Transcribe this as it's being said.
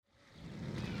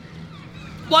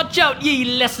Watch out, ye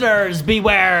listeners,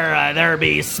 beware, there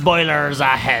be spoilers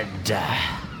ahead.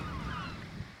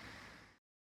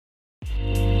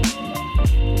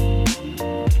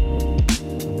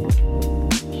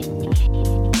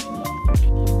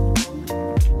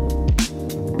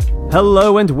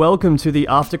 Hello and welcome to the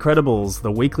After Credibles,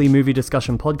 the weekly movie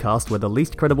discussion podcast where the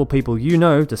least credible people you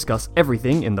know discuss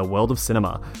everything in the world of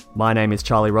cinema. My name is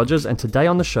Charlie Rogers, and today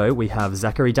on the show we have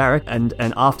Zachary Darrick and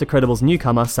an After Credibles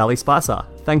newcomer, Sally Spicer.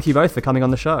 Thank you both for coming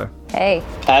on the show. Hey.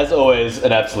 As always,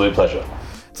 an absolute pleasure.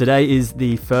 Today is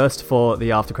the first for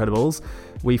the After Credibles.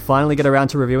 We finally get around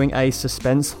to reviewing a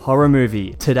suspense horror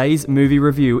movie. Today's movie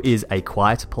review is A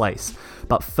Quiet Place.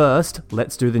 But first,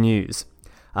 let's do the news.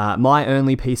 My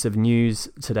only piece of news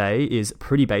today is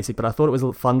pretty basic, but I thought it was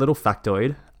a fun little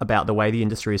factoid about the way the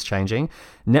industry is changing.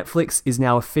 Netflix is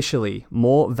now officially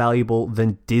more valuable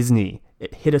than Disney.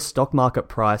 It hit a stock market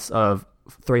price of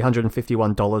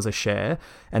 $351 a share,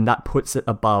 and that puts it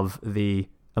above the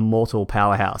immortal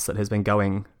powerhouse that has been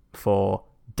going for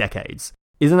decades.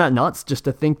 Isn't that nuts? Just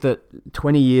to think that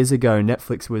 20 years ago,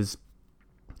 Netflix was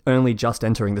only just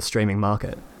entering the streaming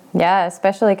market. Yeah,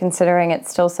 especially considering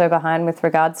it's still so behind with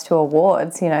regards to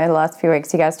awards. You know, the last few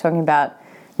weeks you guys talking about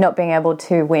not being able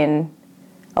to win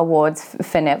awards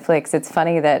for Netflix. It's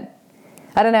funny that,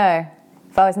 I don't know,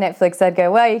 if I was Netflix, I'd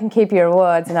go, well, you can keep your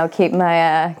awards and I'll keep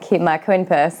my coin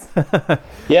purse.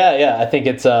 Yeah. I think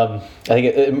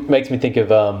it makes me think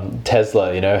of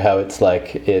Tesla. You know how it's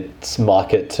like its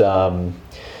market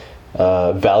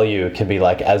value can be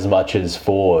like as much as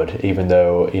Ford, even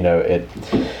though it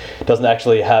doesn't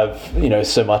actually have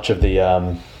so much of the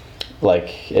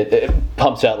it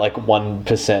pumps out like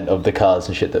 1% of the cars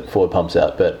and shit that Ford pumps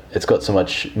out, but it's got so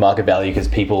much market value because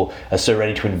people are so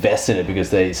ready to invest in it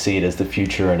because they see it as the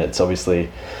future, and it's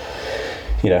obviously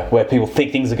where people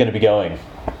think things are going to be going.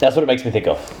 That's what it makes me think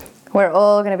of. We're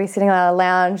all going to be sitting on our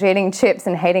lounge eating chips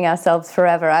and hating ourselves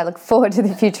forever. I look forward to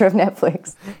the future of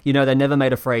Netflix. You know, they never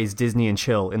made a phrase Disney and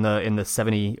chill in the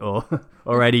 70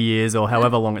 or 80 years or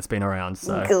however long it's been around.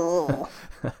 So Cool.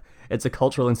 It's a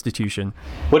cultural institution.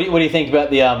 What do you think about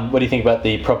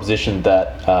the proposition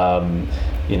that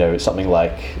something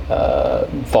like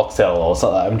Foxtel or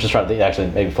something? I'm just trying to think.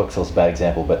 Actually, maybe Foxtel's a bad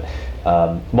example, but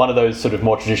one of those sort of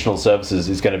more traditional services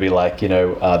is going to be like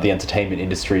the entertainment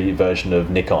industry version of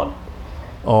Nikon.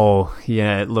 Oh,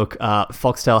 yeah, look,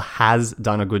 Foxtel has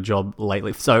done a good job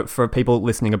lately. So for people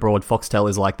listening abroad, Foxtel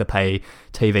is like the pay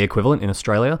TV equivalent in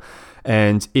Australia,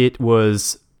 and it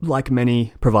was, like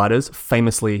many providers,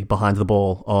 famously behind the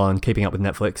ball on keeping up with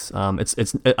Netflix.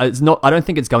 It's not. I don't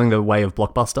think it's going the way of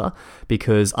Blockbuster,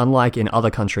 because unlike in other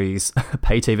countries,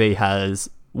 pay TV has,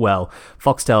 well,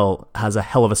 Foxtel has a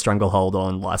hell of a stranglehold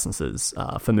on licenses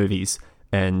for movies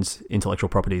and intellectual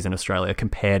properties in Australia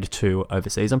compared to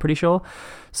overseas, I'm pretty sure.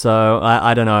 So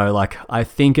I don't know, like, I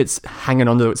think it's hanging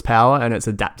onto its power and it's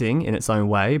adapting in its own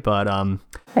way, but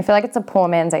I feel like it's a poor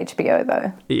man's HBO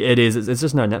though. It is. It's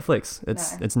just no Netflix.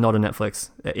 It's not a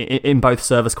Netflix in both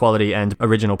service quality and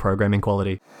original programming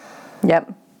quality.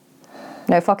 Yep.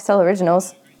 No Foxtel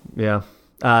originals. Yeah.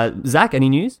 Zach, any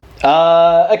news?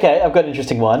 Okay, I've got an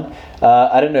interesting one.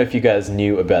 I don't know if you guys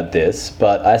knew about this,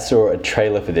 but I saw a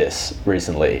trailer for this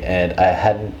recently, and I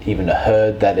hadn't even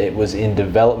heard that it was in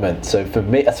development. So for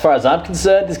me, as far as I'm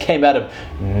concerned, this came out of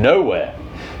nowhere.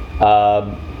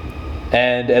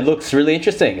 And it looks really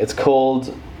interesting. It's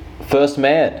called First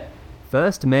Man.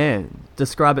 First Man.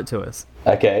 Describe it to us.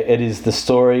 Okay, it is the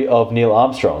story of Neil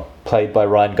Armstrong, played by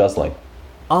Ryan Gosling.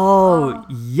 Oh,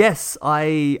 yes.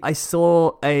 I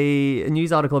saw a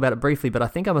news article about it briefly, but I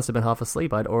think I must have been half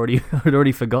asleep. I'd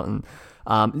already forgotten.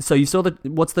 So you saw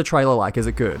what's the trailer like? Is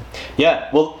it good? Yeah,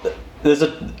 well, there's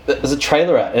a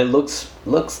trailer out. It looks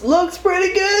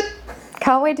pretty good.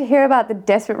 Can't wait to hear about the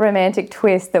desperate romantic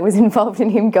twist that was involved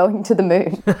in him going to the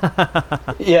moon.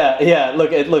 Yeah.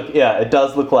 Look, it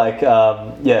does look like,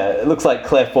 it looks like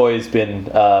Claire Foy's been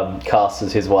cast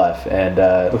as his wife, and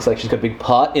it looks like she's got a big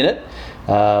part in it.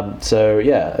 So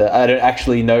yeah, I don't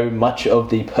actually know much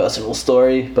of the personal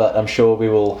story, but I'm sure we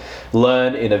will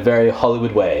learn in a very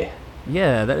Hollywood way.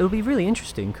 Yeah, it'll be really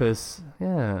interesting because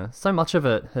so much of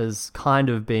it has kind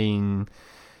of been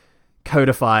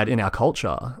codified in our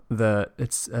culture that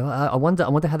it's. I wonder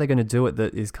how they're going to do it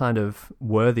that is kind of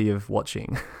worthy of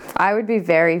watching. I would be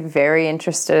very, very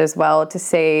interested as well to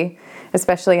see,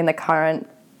 especially in the current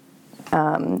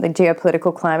the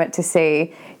geopolitical climate, to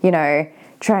see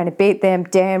trying to beat them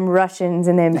damn Russians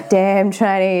and them damn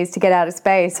Chinese to get out of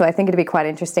space. So I think it'd be quite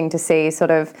interesting to see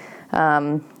sort of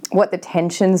what the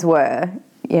tensions were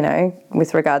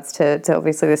with regards to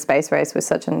obviously the space race was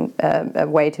such a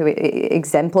way to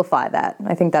exemplify that.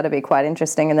 I think that'd be quite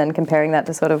interesting, and then comparing that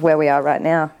to sort of where we are right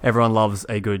now. Everyone loves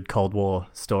a good Cold War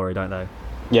story, don't they?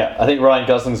 Yeah, I think Ryan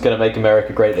Gosling's going to make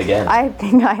America great again. I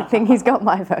think he's got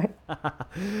my vote.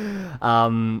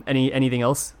 Anything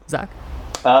else, Zach?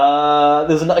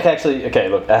 There's another. Okay,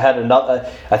 look, I had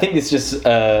another. I think it's just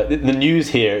the news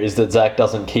here is that Zach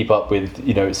doesn't keep up with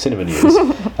cinema news.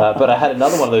 But I had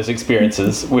another one of those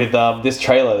experiences with this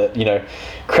trailer that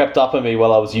crept up on me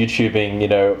while I was YouTubing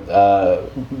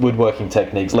woodworking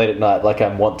techniques late at night, like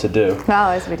I'm wont to do.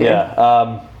 Oh, as we do.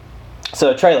 Yeah.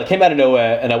 So a trailer came out of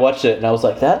nowhere, and I watched it, and I was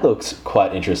like, that looks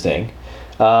quite interesting.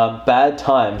 Bad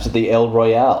Times at the El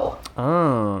Royale.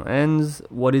 Oh, and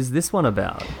what is this one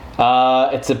about?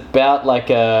 It's about like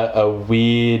a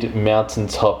weird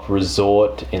mountaintop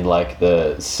resort in like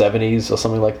the 70s or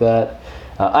something like that.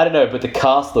 I don't know, but the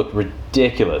cast looked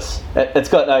ridiculous. It's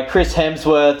got Chris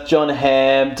Hemsworth, John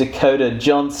Hamm, Dakota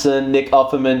Johnson, Nick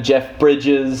Offerman, Jeff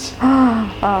Bridges.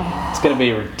 It's going to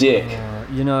be ridiculous.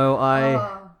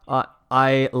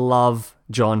 I love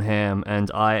John Hamm, and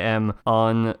I am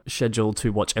on schedule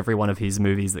to watch every one of his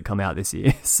movies that come out this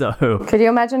year. So, could you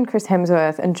imagine Chris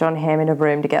Hemsworth and John Hamm in a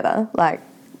room together? Like,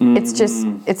 it's just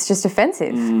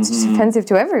offensive. It's just offensive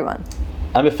to everyone.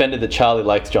 I'm offended that Charlie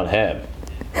likes John Hamm.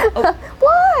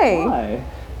 Why?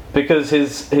 Because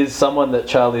he's someone that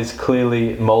Charlie's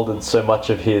clearly molded so much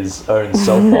of his own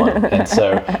self on, and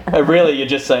so really you're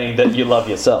just saying that you love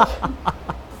yourself.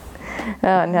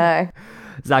 Oh no.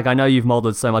 Zach, I know you've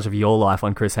molded so much of your life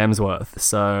on Chris Hemsworth,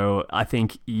 so I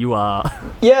think you are.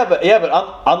 Yeah, but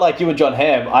unlike you and John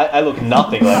Hamm, I look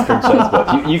nothing like Chris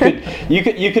Hemsworth.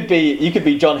 You could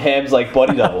be John Hamm's like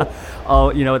body double.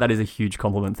 Oh, you know what? That is a huge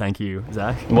compliment. Thank you,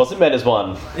 Zach. Wasn't meant as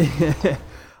one.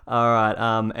 All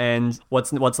right. And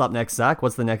what's up next, Zach?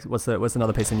 What's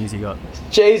another piece of news you got?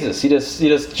 Jesus, you're just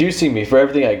juicing me for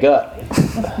everything I got.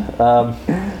 All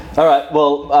right.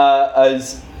 Well,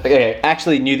 I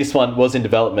actually knew this one was in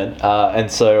development,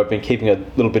 and so I've been keeping a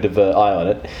little bit of an eye on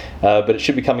it. But it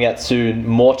should be coming out soon.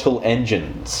 Mortal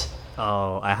Engines.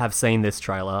 Oh, I have seen this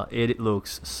trailer. It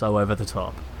looks so over the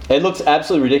top. It looks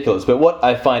absolutely ridiculous. But what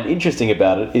I find interesting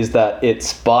about it is that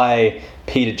it's by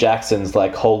Peter Jackson's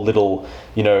like whole little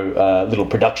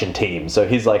production team. So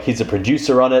he's a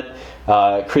producer on it.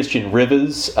 Christian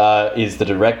Rivers is the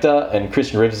director, and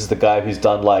Christian Rivers is the guy who's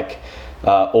done like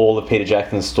all of Peter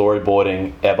Jackson's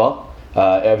storyboarding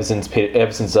ever since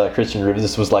Christian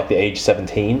Rivers was like the age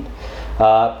 17.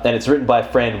 And it's written by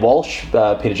Fran Walsh,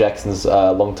 Peter Jackson's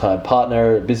longtime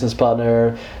business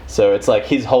partner. So it's like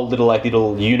his whole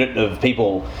little unit of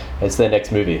people. It's their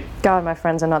next movie. God, my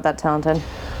friends are not that talented.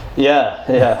 Yeah.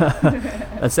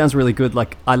 That sounds really good.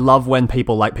 Like, I love when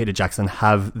people like Peter Jackson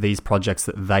have these projects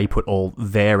that they put all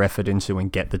their effort into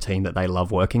and get the team that they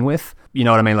love working with. You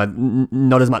know what I mean? Like,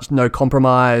 not as much, no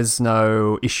compromise,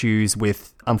 no issues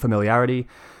with unfamiliarity.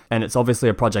 And it's obviously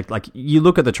a project, like, you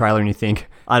look at the trailer and you think,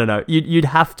 I don't know, you'd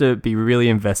have to be really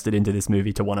invested into this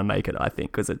movie to want to make it, I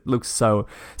think, because it looks so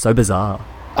bizarre.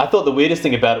 I thought the weirdest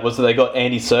thing about it was that they got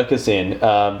Andy Serkis in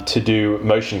to do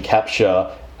motion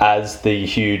capture as the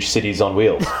huge Cities on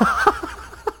Wheels.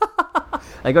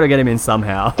 They got to get him in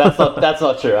somehow. That's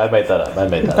not true. I made that up.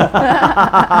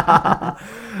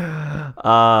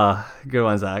 Good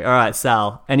one, Zach. All right,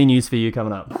 Sal, any news for you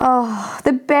coming up? Oh,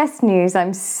 the best news.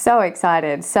 I'm so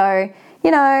excited. So,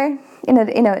 in a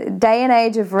day and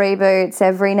age of reboots,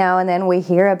 every now and then we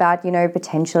hear about,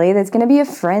 potentially there's going to be a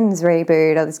Friends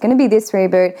reboot or there's going to be this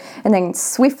reboot, and then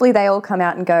swiftly they all come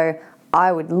out and go,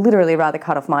 I would literally rather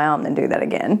cut off my arm than do that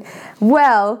again.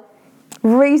 Well,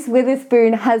 Reese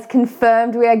Witherspoon has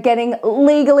confirmed we are getting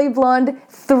Legally Blonde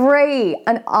 3,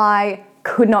 and I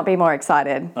could not be more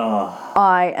excited.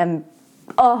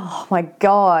 Oh my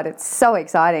God, it's so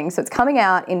exciting. So it's coming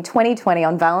out in 2020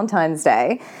 on Valentine's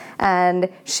Day. And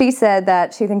she said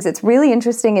that she thinks it's really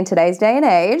interesting in today's day and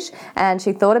age. And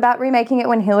she thought about remaking it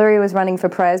when Hillary was running for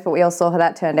prez, but we all saw how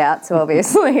that turned out. So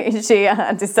obviously she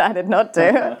decided not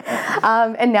to.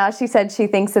 And now she said she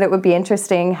thinks that it would be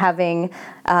interesting having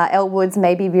Elle Woods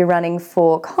maybe be running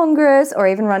for Congress or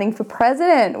even running for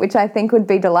president, which I think would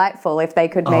be delightful if they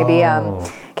could maybe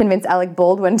convince Alec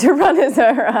Baldwin to run as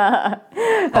her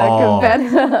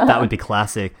competitor. That would be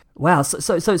classic. Wow,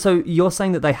 so you're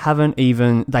saying that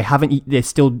they're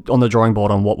still on the drawing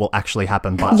board on what will actually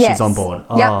happen, but yes. She's on board.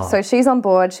 Yeah, so she's on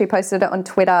board. She posted it on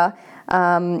Twitter.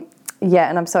 And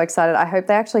I'm so excited. I hope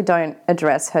they actually don't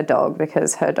address her dog,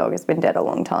 because her dog has been dead a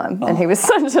long time and he was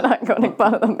such an iconic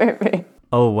part of the movie.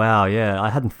 Oh, wow, yeah. I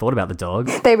hadn't thought about the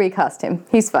dog. They recast him.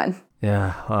 He's fine.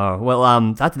 Yeah. Oh,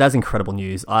 well, that's incredible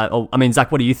news. I mean,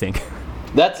 Zach, what do you think?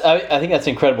 I think that's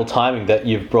incredible timing that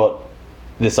you've brought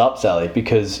this up, Sally,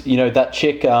 because that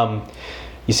chick.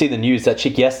 You see the news. That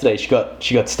chick yesterday, she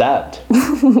got stabbed.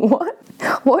 What?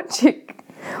 What chick?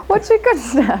 What chick got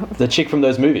stabbed? The chick from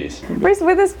those movies. Reese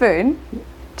Witherspoon.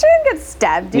 She didn't get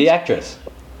stabbed. The actress.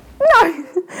 No,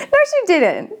 she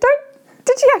didn't.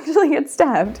 Did she actually get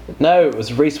stabbed? No, it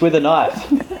was Reese with a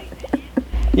knife.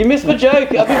 You missed my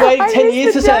joke. I've been waiting 10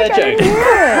 years to say that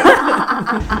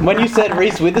joke. When you said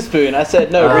Reese Witherspoon, I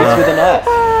said no, Reese with a knife.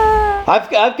 I've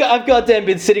goddamn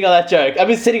been sitting on that joke. I've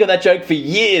been sitting on that joke for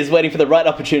years, waiting for the right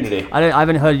opportunity. I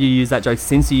haven't heard you use that joke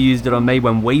since you used it on me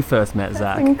when we first met,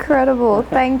 Zach. Incredible.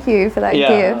 Thank you for that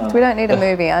gift. We don't need a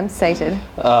movie. I'm sated.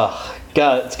 Oh,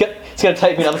 God. It's going to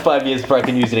take me another 5 years before I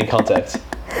can use it in context.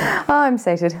 Oh, I'm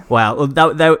sated. Wow.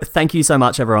 Well, thank you so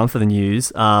much, everyone, for the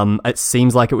news. It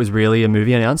seems like it was really a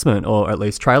movie announcement, or at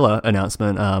least trailer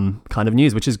announcement kind of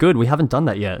news, which is good. We haven't done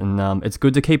that yet, and it's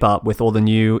good to keep up with all the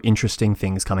new interesting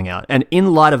things coming out. And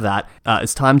in light of that,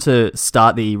 it's time to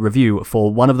start the review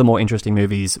for one of the more interesting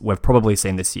movies we've probably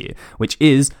seen this year, which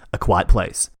is A Quiet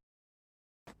Place.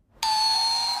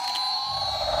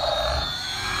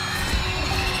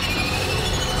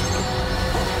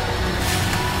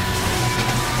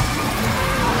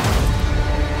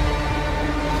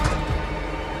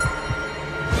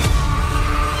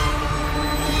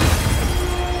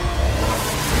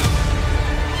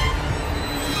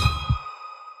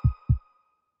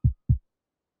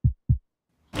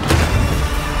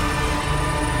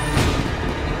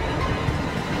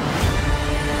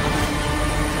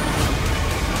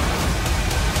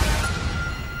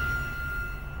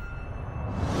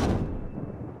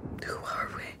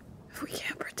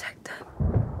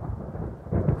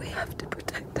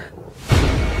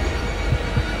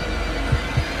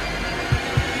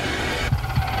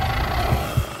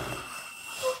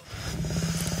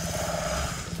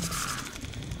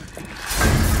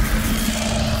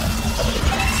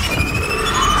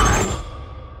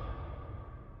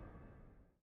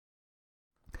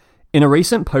 In a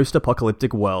recent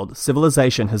post-apocalyptic world,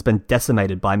 civilization has been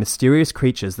decimated by mysterious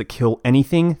creatures that kill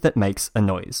anything that makes a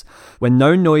noise. When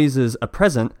no noises are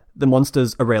present, the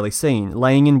monsters are rarely seen,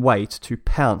 laying in wait to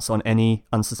pounce on any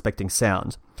unsuspecting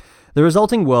sound. The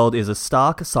resulting world is a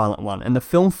stark, silent one, and the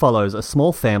film follows a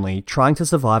small family trying to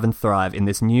survive and thrive in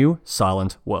this new,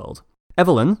 silent world.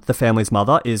 Evelyn, the family's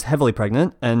mother, is heavily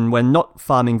pregnant, and when not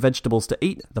farming vegetables to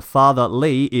eat, the father,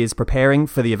 Lee, is preparing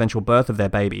for the eventual birth of their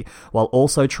baby, while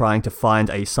also trying to find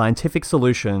a scientific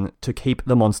solution to keep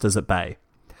the monsters at bay.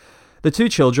 The two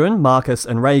children, Marcus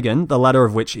and Reagan, the latter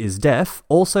of which is deaf,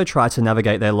 also try to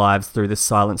navigate their lives through this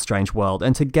silent, strange world,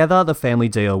 and together the family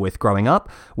deal with growing up,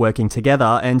 working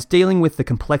together, and dealing with the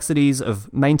complexities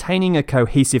of maintaining a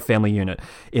cohesive family unit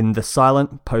in the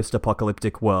silent,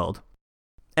 post-apocalyptic world.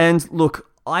 And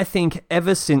look, I think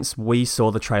ever since we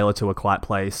saw the trailer to A Quiet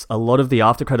Place, a lot of the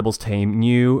After Credibles team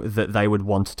knew that they would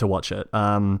want to watch it.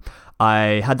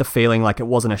 I had the feeling like it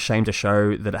wasn't ashamed to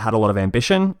show that it had a lot of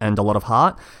ambition and a lot of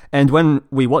heart. And when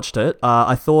we watched it,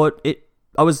 I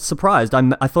was surprised.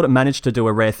 I thought it managed to do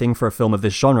a rare thing for a film of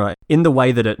this genre in the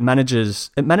way that it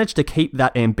managed to keep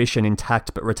that ambition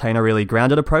intact but retain a really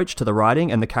grounded approach to the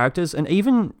writing and the characters and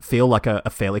even feel like a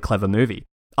fairly clever movie.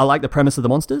 I like the premise of the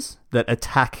monsters that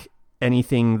attack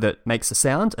anything that makes a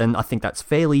sound, and I think that's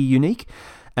fairly unique.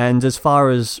 And as far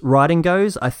as writing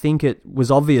goes, I think it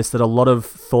was obvious that a lot of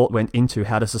thought went into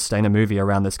how to sustain a movie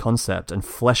around this concept and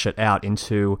flesh it out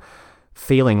into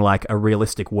feeling like a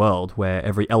realistic world where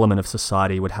every element of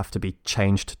society would have to be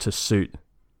changed to suit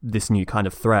this new kind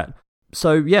of threat.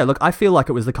 So yeah, look, I feel like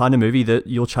it was the kind of movie that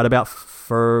you'll chat about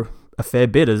for a fair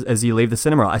bit as you leave the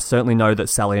cinema. I certainly know that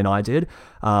Sally and I did.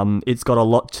 It's got a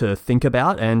lot to think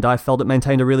about, and I felt it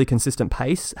maintained a really consistent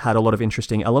pace, had a lot of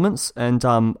interesting elements, and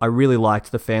I really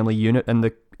liked the family unit and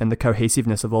the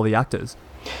cohesiveness of all the actors.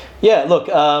 Yeah, look,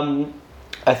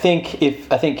 I think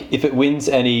if it wins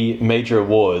any major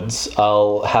awards,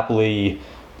 I'll happily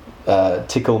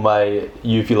tickle my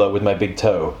uvula with my big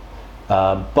toe.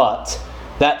 But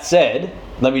that said,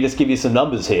 let me just give you some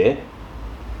numbers here.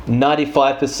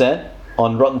 95%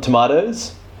 on Rotten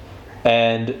Tomatoes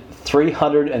and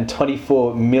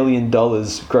 $324 million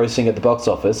grossing at the box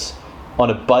office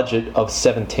on a budget of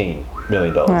 $17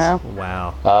 million.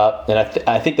 Wow. And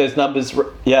I think those numbers,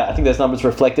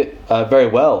 reflect it very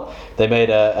well. They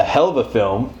made a hell of a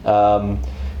film,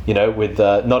 with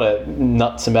not a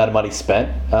nuts amount of money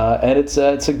spent, and it's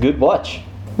a good watch.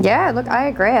 Yeah, look, I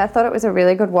agree. I thought it was a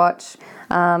really good watch.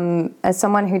 As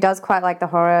someone who does quite like the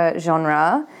horror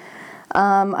genre,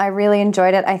 I really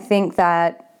enjoyed it. I think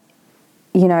that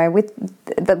you know, with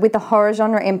the horror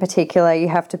genre in particular, you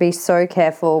have to be so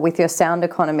careful with your sound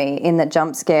economy in that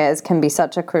jump scares can be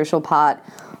such a crucial part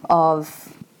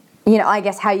of, you know, I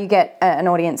guess how you get an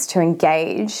audience to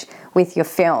engage with your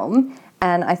film.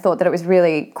 And I thought that it was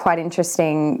really quite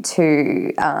interesting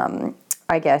to,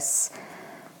 I guess,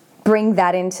 bring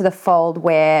that into the fold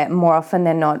where more often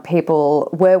than not people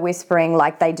were whispering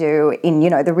like they do in, you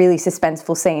know, the really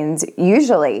suspenseful scenes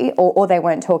usually, or they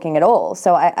weren't talking at all.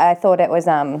 So I thought it was,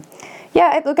 I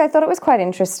thought it was quite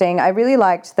interesting. I really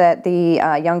liked that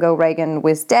the young girl Reagan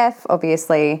was deaf.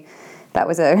 Obviously, that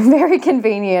was a very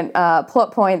convenient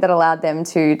plot point that allowed them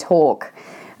to talk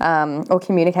or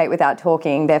communicate without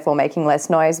talking, therefore making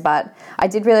less noise. But I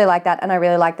did really like that, and I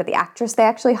really like that the actress they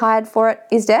actually hired for it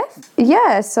is deaf.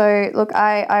 Yeah, so look,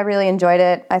 I really enjoyed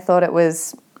it. I thought it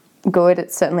was good.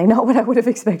 It's certainly not what I would have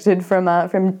expected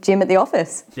from Jim at The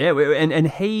Office. Yeah, and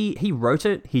he wrote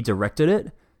it, he directed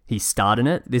it, he starred in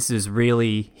it. This is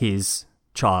really his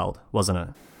child, wasn't it?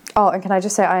 Oh, and can I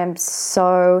just say I am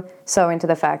so into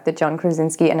the fact that John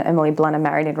Krasinski and Emily Blunt are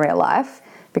married in real life,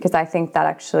 because I think that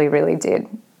actually really did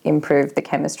improve the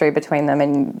chemistry between them,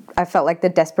 and I felt like the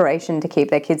desperation to keep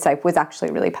their kids safe was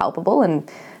actually really palpable, and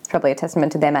it's probably a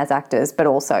testament to them as actors, but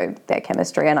also their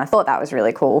chemistry, and I thought that was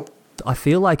really cool. I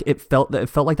feel like it felt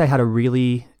like they had a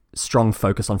really strong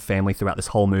focus on family throughout this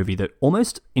whole movie that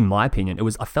almost, in my opinion,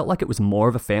 I felt like it was more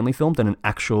of a family film than an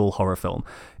actual horror film.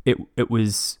 It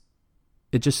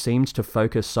just seemed to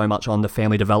focus so much on the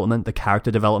family development, the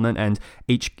character development, and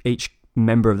each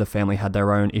member of the family had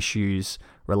their own issues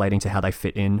relating to how they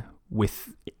fit in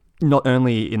with not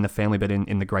only in the family but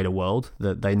in the greater world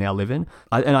that they now live in.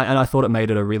 I thought it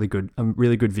made it a really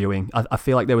good viewing. I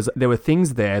feel like there were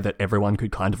things there that everyone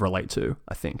could kind of relate to,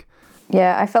 I think.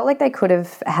 Yeah, I felt like they could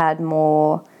have had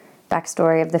more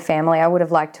backstory of the family. I would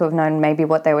have liked to have known maybe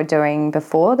what they were doing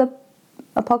before the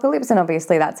apocalypse, and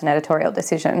obviously that's an editorial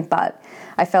decision, but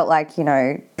I felt like, you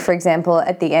know, for example,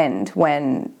 at the end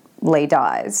when Lee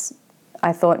dies,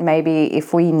 I thought maybe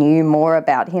if we knew more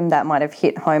about him, that might have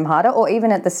hit home harder, or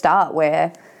even at the start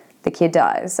where the kid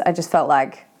dies. I just felt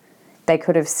like they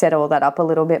could have set all that up a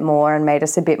little bit more and made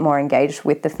us a bit more engaged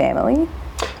with the family.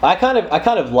 I kind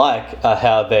of like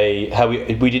how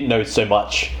we didn't know so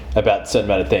much about a certain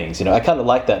amount of things. You know, I kind of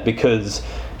like that because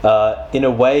in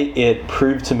a way it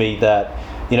proved to me that,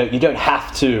 you know, you don't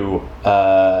have to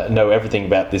know everything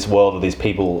about this world or these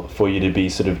people for you to be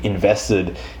sort of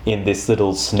invested in this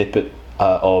little snippet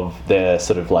of their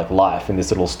sort of like life, in this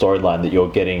little storyline that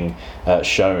you're getting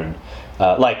shown.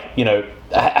 Like, you know,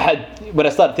 when I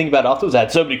started thinking about it afterwards, I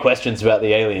had so many questions about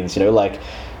the aliens, you know, like,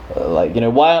 you know,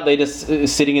 why aren't they just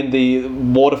sitting in the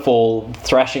waterfall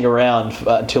thrashing around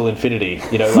until infinity?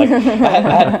 You know, like,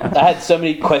 I had so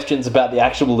many questions about the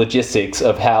actual logistics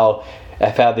of how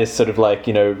this sort of like,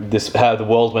 you know, how the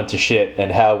world went to shit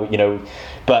and how, you know,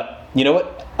 but you know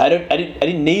what? I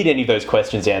didn't need any of those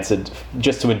questions answered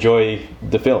just to enjoy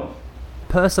the film.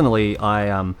 Personally,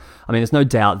 I mean, there's no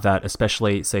doubt that,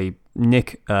 especially, see,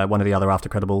 Nick, one of the other After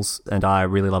Credibles, and I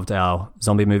really loved our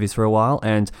zombie movies for a while,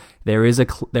 and there is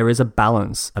a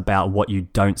balance about what you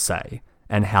don't say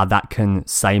and how that can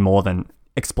say more than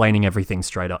explaining everything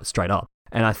straight up.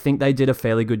 And I think they did a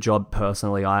fairly good job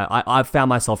personally. I found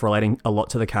myself relating a lot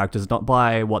to the characters, not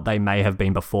by what they may have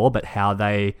been before, but how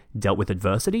they dealt with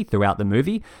adversity throughout the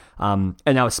movie. And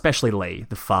now especially Lee,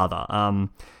 the father. I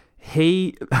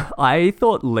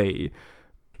thought Lee,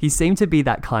 he seemed to be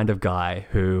that kind of guy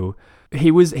who... He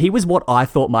was what I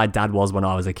thought my dad was when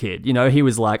I was a kid. You know, he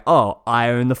was like, oh, I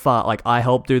own the farm. Like, I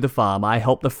help do the farm. I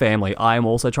help the family. I am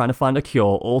also trying to find a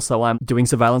cure. Also, I'm doing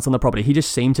surveillance on the property. He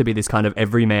just seemed to be this kind of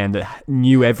everyman that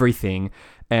knew everything.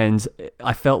 And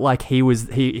I felt like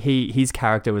his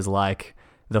character was like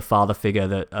the father figure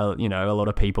that, you know, a lot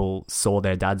of people saw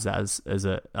their dads as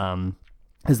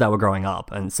they were growing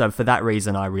up. And so for that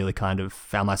reason, I really kind of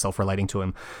found myself relating to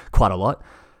him quite a lot.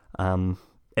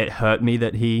 It hurt me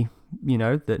that he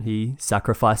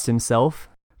sacrificed himself,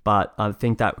 but I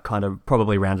think that kind of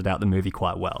probably rounded out the movie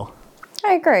quite well.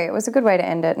 I agree. It was a good way to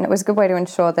end it, and it was a good way to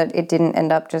ensure that it didn't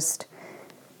end up just...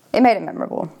 It made it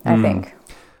memorable, I think.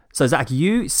 So, Zach,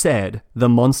 you said the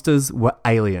monsters were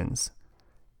aliens.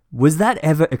 Was that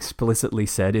ever explicitly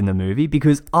said in the movie?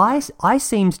 Because I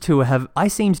seemed to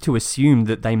assume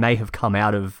that they may have come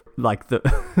out of like the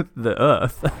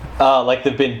Earth. Like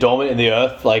they've been dormant in the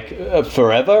Earth like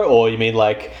forever, or you mean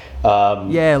like?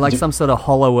 Some sort of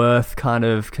hollow Earth kind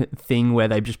of thing where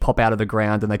they just pop out of the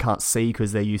ground and they can't see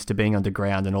because they're used to being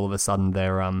underground, and all of a sudden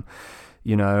they're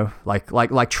you know,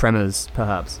 like Tremors,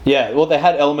 perhaps. Yeah, well, they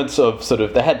had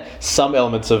some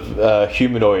elements of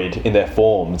humanoid in their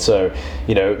form. So,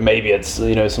 you know, maybe it's,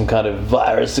 you know, some kind of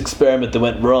virus experiment that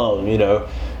went wrong, you know.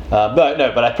 But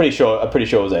I'm pretty sure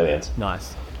it was aliens.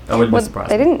 Nice. I wouldn't be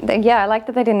surprised. They didn't. Yeah, I like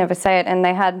that they didn't ever say it, and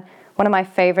they had one of my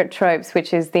favourite tropes,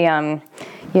 which is the,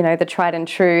 you know, the tried and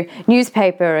true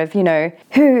newspaper of, you know,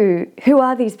 who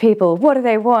are these people? What do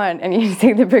they want? And you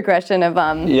see the progression of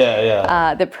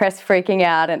the press freaking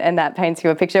out, and that paints you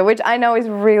a picture, which I know is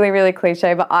really, really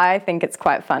cliche, but I think it's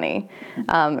quite funny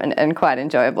and quite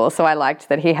enjoyable. So I liked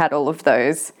that he had all of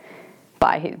those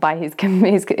by his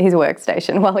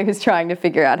workstation while he was trying to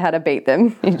figure out how to beat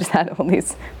them. He just had all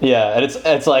these. Yeah, and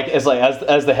it's like as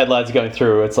the headlines are going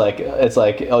through, it's like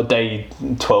day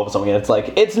 12 or something, and it's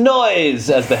like it's noise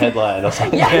as the headline or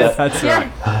something. Yes, that's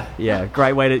right. Yeah,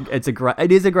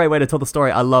 it is a great way to tell the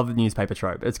story. I love the newspaper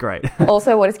trope. It's great.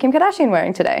 Also, what is Kim Kardashian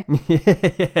wearing today?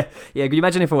 Yeah. Could you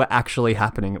imagine if it were actually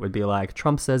happening? It would be like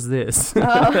Trump says this.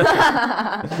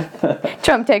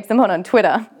 Trump takes them on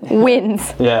Twitter.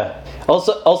 Wins. Yeah.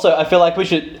 Also, I feel like we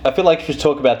should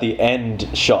talk about the end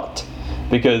shot,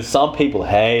 because some people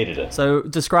hated it. So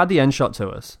describe the end shot to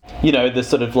us. You know, the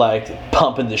sort of like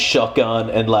pumping the shotgun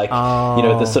and like, you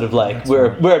know, the sort of like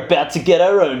we're about to get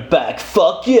our own back.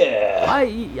 Fuck yeah. I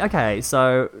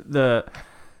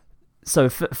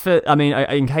mean,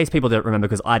 in case people don't remember,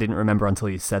 because I didn't remember until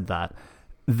you said that,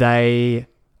 they're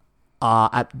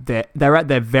at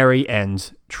their very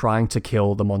end trying to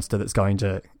kill the monster that's going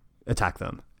to attack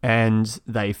them. And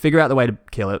they figure out the way to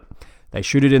kill it. They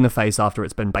shoot it in the face after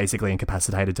it's been basically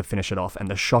incapacitated to finish it off, and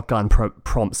the shotgun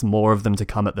prompts more of them to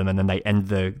come at them, and then they end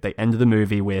the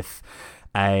movie with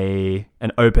an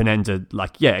open-ended,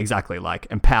 like, yeah, exactly, like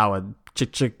empowered,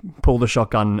 pull the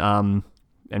shotgun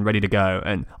and ready to go.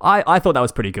 And I thought that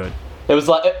was pretty good. It was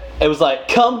like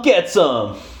come get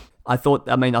some. I thought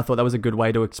that was a good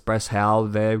way to express how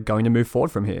they're going to move forward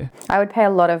from here. I would pay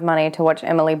a lot of money to watch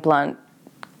Emily Blunt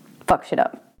fuck shit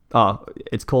up. Oh,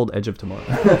 it's called Edge of Tomorrow.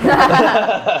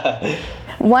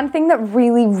 One thing that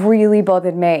really, really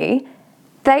bothered me,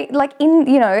 they, like in,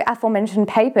 you know, aforementioned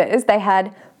papers, they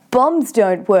had bombs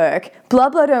don't work, blah,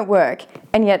 blah don't work,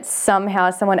 and yet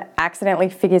somehow someone accidentally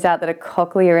figures out that a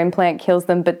cochlear implant kills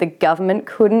them, but the government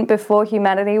couldn't before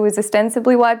humanity was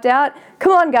ostensibly wiped out.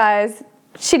 Come on, guys.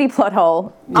 Shitty plot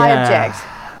hole. Yeah. I object.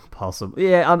 Possible.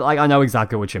 Yeah, I know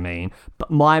exactly what you mean. But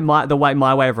my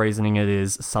way of reasoning it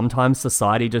is sometimes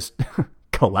society just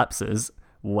collapses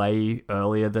way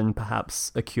earlier than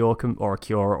perhaps a cure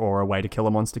or a way to kill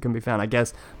a monster can be found. I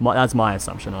guess that's my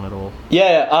assumption on it all.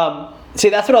 Yeah. See,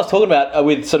 that's what I was talking about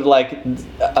with sort of like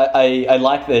I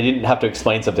like that they didn't have to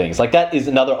explain some things. Like that is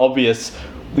another obvious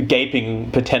gaping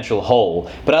potential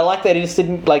hole. But I like that they just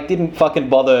didn't fucking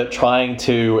bother trying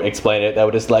to explain it. They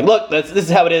were just like, look, this is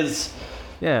how it is.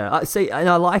 Yeah, and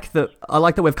I like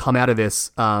that we've come out of this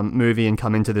movie and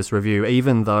come into this review,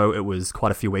 even though it was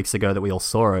quite a few weeks ago that we all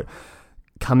saw it,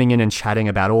 coming in and chatting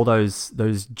about all those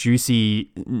juicy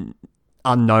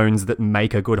unknowns that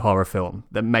make a good horror film,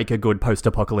 that make a good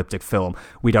post-apocalyptic film.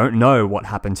 We don't know what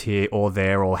happened here or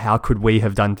there, or how could we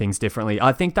have done things differently.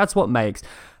 I think that's what makes...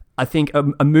 I think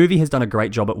a movie has done a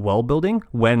great job at world building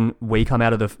when we come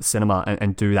out of the cinema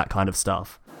and do that kind of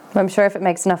stuff. I'm sure if it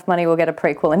makes enough money, we'll get a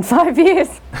prequel in 5 years.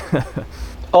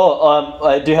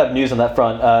 I do have news on that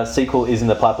front. Sequel is in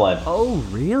the pipeline. Oh,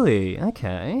 really?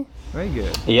 Okay. Very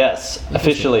good. Yes,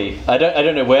 officially. I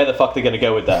don't know where the fuck they're going to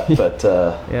go with that, but...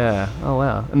 Yeah. Oh,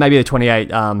 wow. Maybe the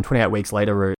 28 weeks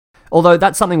later route. Although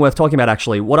that's something worth talking about,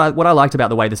 actually. What I liked about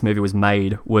the way this movie was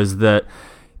made was that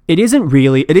it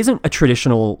isn't a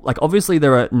traditional, like, obviously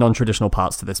there are non-traditional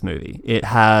parts to this movie. It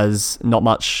has not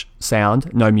much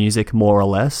sound, no music, more or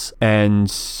less, and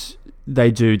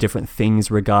they do different things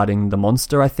regarding the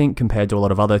monster, I think, compared to a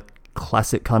lot of other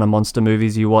classic kind of monster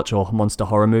movies you watch, or monster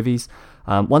horror movies.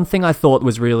 One thing I thought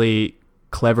was really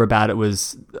clever about it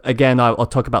was, again, I'll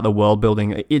talk about the world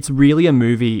building. It's really a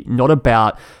movie not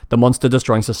about the monster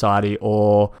destroying society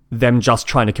or them just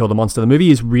trying to kill the monster. The movie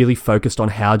is really focused on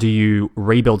how do you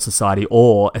rebuild society,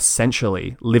 or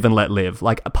essentially live and let live.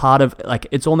 Like, a part of, like,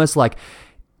 it's almost like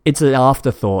it's an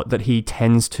afterthought that he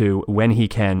tends to, when he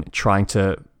can, trying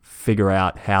to figure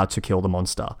out how to kill the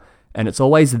monster. And it's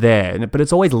always there, but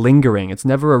it's always lingering. It's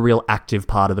never a real active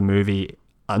part of the movie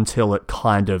until it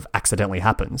kind of accidentally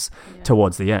happens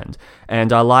towards the end.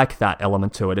 And I like that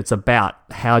element to it. It's about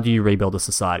how do you rebuild a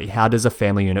society? How does a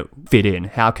family unit fit in?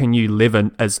 How can you live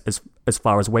as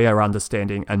far as we are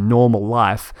understanding a normal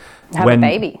life? Have a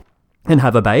baby. and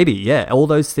have a baby. Yeah, all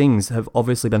those things have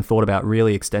obviously been thought about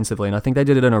really extensively, and I think they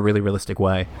did it in a really realistic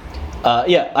way.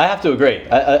 Yeah, I have to agree.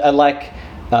 I like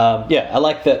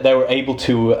that they were able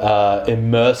to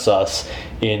immerse us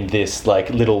in this like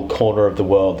little corner of the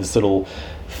world, this little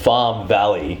farm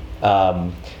valley.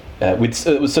 It was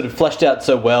sort of fleshed out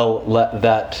so well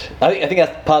that I think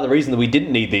that's part of the reason that we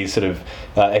didn't need these sort of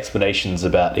explanations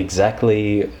about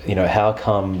exactly, how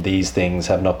come these things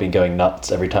have not been going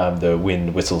nuts every time the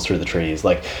wind whistles through the trees.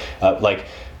 We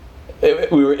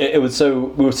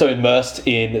were so immersed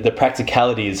in the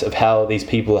practicalities of how these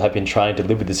people have been trying to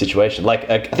live with the situation. I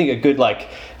think a good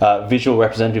visual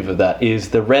representative of that is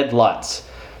the red lights.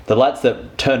 The lights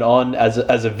that turn on as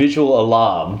a visual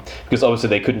alarm, because obviously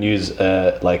they couldn't use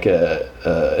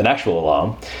an actual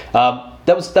alarm.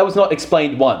 That was not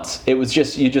explained once. It was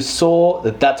just, you just saw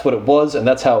that that's what it was and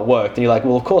that's how it worked, and you're like,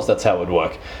 well, of course that's how it would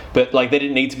work. But they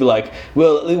didn't need to be like,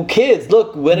 well, little kids,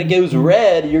 look, when it goes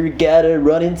red, you gotta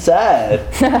run inside.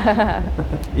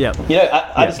 Yeah.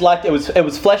 I just liked it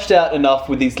was fleshed out enough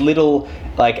with these little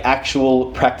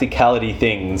actual practicality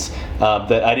things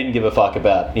that I didn't give a fuck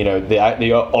about.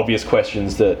 The obvious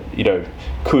questions that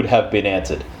could have been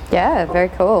answered. Yeah, very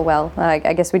cool. Well,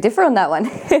 I guess we differ on that one.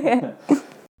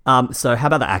 So how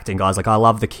about the acting, guys? I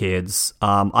love the kids.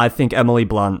 I think Emily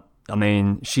Blunt,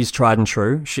 she's tried and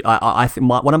true. I think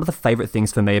one of the favorite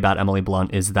things for me about Emily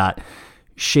Blunt is that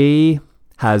she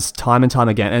has time and time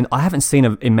again, and I haven't seen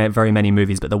her in very many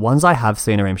movies, but the ones I have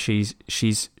seen her in, she's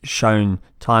shown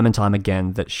time and time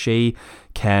again that she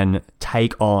can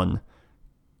take on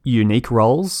unique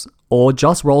roles, or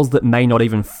just roles that may not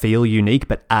even feel unique,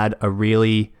 but add a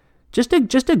really just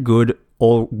a good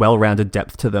or well-rounded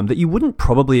depth to them that you wouldn't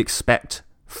probably expect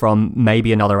from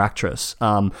maybe another actress,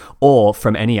 or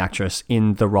from any actress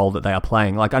in the role that they are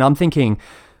playing. And I'm thinking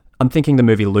the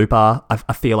movie Looper.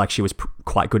 I feel like she was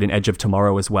quite good in Edge of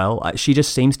Tomorrow as well. She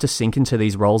just seems to sink into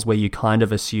these roles where you kind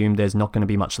of assume there's not going to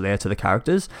be much there to the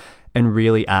characters, and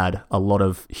really add a lot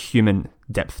of human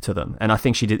depth to them. And I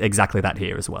think she did exactly that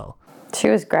here as well. She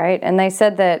was great, and they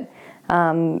said that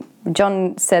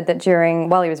John said that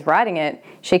while he was writing it,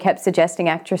 she kept suggesting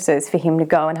actresses for him to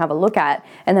go and have a look at,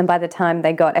 and then by the time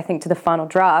they got, I think, to the final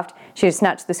draft, she just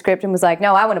snatched the script and was like,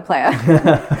 no, I want to play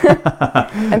her.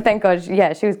 And thank God,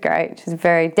 she was great. She's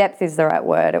depth is the right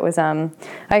word. It was, I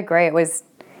agree, it was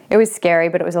scary,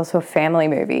 but it was also a family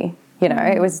movie,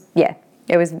 it was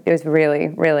really,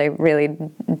 really, really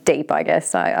deep, I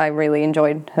guess. I really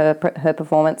enjoyed her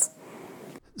performance.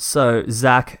 So,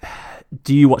 Zach,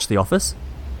 do you watch The Office?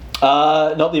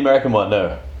 Not the American one,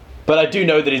 no. But I do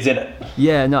know that he's in it.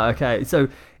 Yeah, no, okay. So,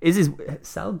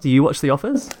 Sal, do you watch The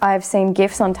Office? I've seen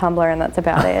GIFs on Tumblr and that's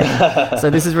about it. So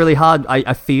this is really hard.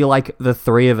 I feel like the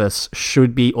three of us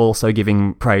should be also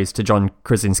giving praise to John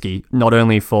Krasinski, not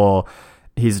only for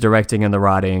his directing and the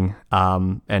writing,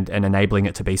 and enabling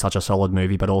it to be such a solid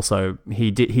movie, but also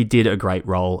he did a great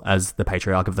role as the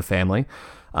patriarch of the family.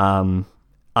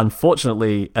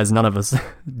 Unfortunately, as none of us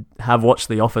have watched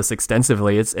The Office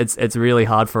extensively, it's really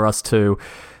hard for us to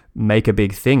make a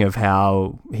big thing of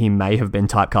how he may have been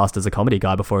typecast as a comedy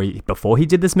guy before he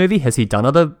did this movie. Has he done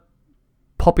other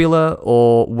popular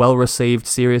or well-received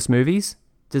serious movies?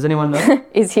 Does anyone know?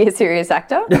 Is he a serious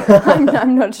actor?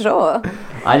 I'm not sure.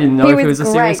 I didn't know if he was a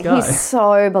serious guy. He's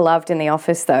so beloved in The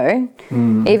Office, though.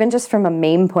 Even just from a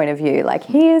meme point of view,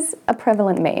 he is a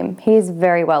prevalent meme. He is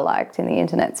very well liked in the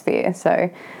internet sphere. So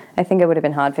I think it would have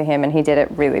been hard for him, and he did it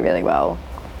really, really well.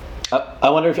 I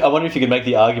wonder if you could make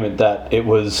the argument that it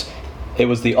was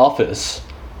The Office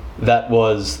that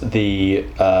was the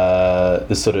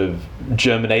sort of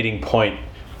germinating point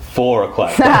for A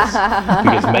Quiet Place,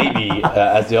 because maybe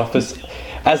as the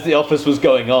Office was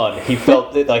going on, he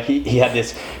felt that he had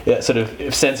this sort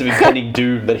of sense of impending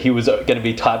doom that he was going to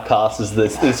be typecast as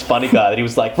this funny guy, that he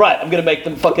was like, right, I'm going to make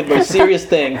the fucking most serious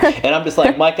thing, and I'm just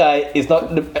like, my guy's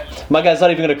not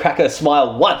even going to crack a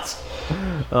smile once.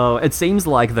 Oh, it seems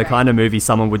like the kind of movie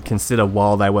someone would consider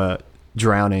while they were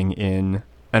drowning in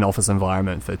an office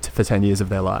environment for 10 years of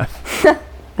their life.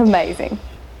 Amazing.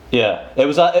 Yeah, it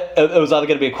was either going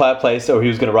to be A Quiet Place, or he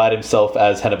was going to write himself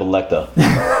as Hannibal Lecter.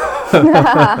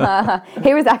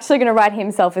 He was actually going to write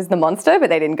himself as the monster, but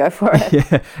they didn't go for it.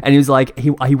 Yeah, and he was like,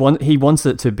 he wants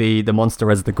it to be the monster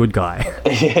as the good guy.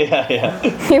 Yeah.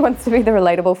 He wants to be the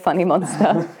relatable, funny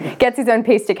monster. Gets his own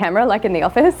piece to camera, like in The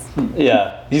Office.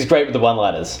 Yeah, he's great with the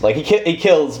one-liners. He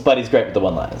kills, but he's great with the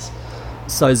one-liners.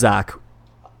 So Zach,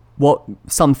 what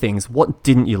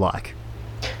didn't you like?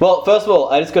 Well, first of all,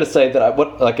 I just got to say that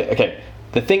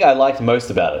the thing I liked most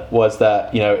about it was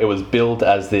that, it was billed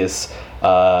as this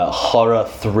horror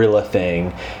thriller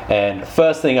thing, and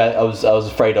first thing I was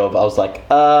afraid of, I was like,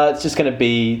 it's just going to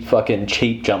be fucking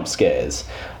cheap jump scares.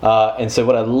 And so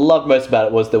what I loved most about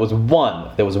it was there was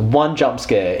one jump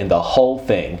scare in the whole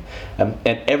thing, and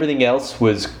everything else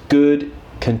was good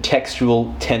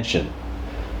contextual tension.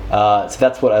 So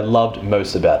that's what I loved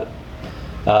most about it.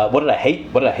 What did I hate?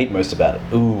 What did I hate most about it?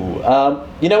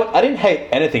 You know what? I didn't hate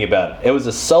anything about it. It was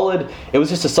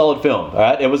just a solid film. All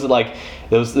right. It wasn't like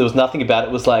there was nothing about it.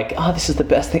 It was like, this is the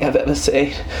best thing I've ever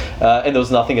seen, and there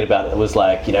was nothing about it. It was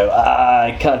like,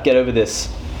 I can't get over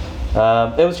this.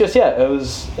 It was just, it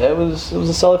was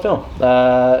a solid film.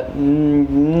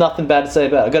 Nothing bad to say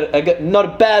about it. I got not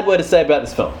a bad word to say about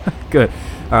this film. Good.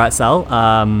 All right,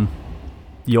 Sal.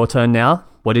 Your turn now.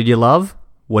 What did you love?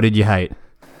 What did you hate?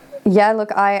 Yeah,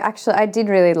 look, I did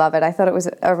really love it. I thought it was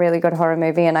a really good horror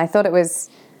movie, and I thought it was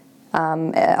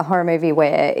a horror movie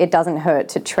where it doesn't hurt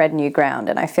to tread new ground,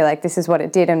 and I feel like this is what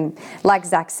it did. And like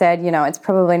Zach said, it's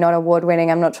probably not award-winning.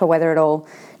 I'm not sure whether it'll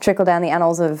trickle down the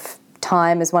annals of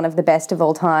time as one of the best of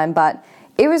all time, but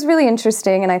it was really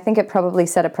interesting, and I think it probably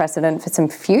set a precedent for some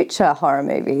future horror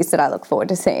movies that I look forward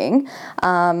to seeing.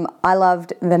 I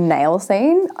loved the nail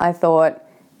scene. I thought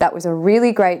that was a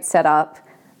really great setup.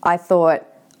 I thought,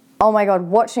 oh my God,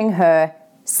 watching her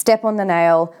step on the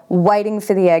nail, waiting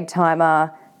for the egg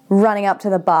timer, running up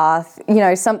to the bath,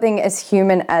 something as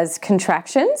human as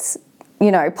contractions,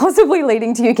 possibly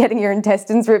leading to you getting your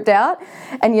intestines ripped out.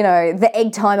 And, the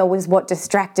egg timer was what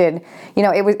distracted.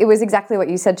 It was exactly what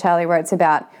you said, Charlie, where it's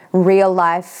about real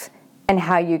life and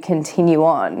how you continue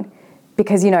on.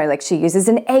 Because, she uses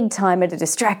an egg timer to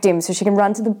distract him so she can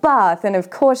run to the bath. And, of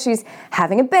course, she's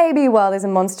having a baby while there's a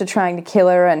monster trying to kill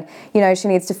her. And, she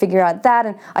needs to figure out that.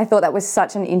 And I thought that was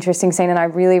such an interesting scene. And I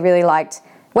really, really liked,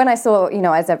 when I saw,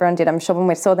 as everyone did, I'm sure when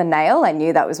we saw the nail, I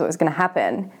knew that was what was going to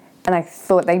happen. And I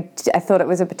thought it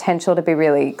was a potential to be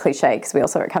really cliche because we all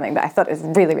saw it coming. But I thought it was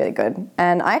really, really good.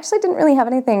 And I actually didn't really have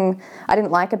anything I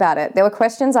didn't like about it. There were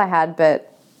questions I had, but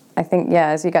I think,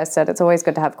 as you guys said, it's always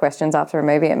good to have questions after a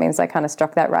movie. It means they kind of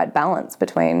struck that right balance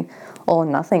between all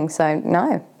and nothing. So,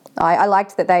 no. I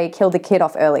liked that they killed the kid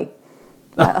off early.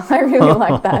 I really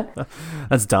liked that.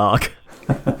 That's dark.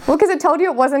 Well, because it told you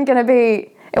it wasn't going to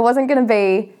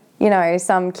be,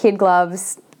 some kid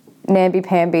gloves,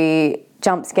 namby-pamby,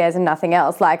 jump scares and nothing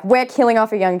else. Like, we're killing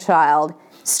off a young child.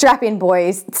 Strap in,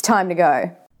 boys. It's time to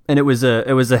go. And it was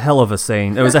a hell of a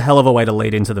scene. It was a hell of a way to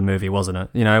lead into the movie, wasn't it?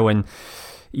 When...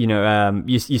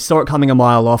 you saw it coming a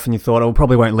mile off and you thought,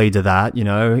 probably won't lead to that,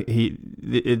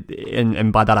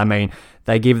 and by that I mean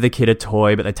they give the kid a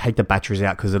toy, but they take the batteries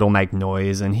out because it'll make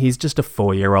noise, and he's just a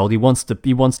 4-year-old. He wants to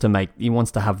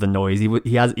have the noise.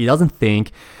 He doesn't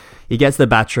think. He gets the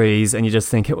batteries, and you just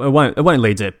think it won't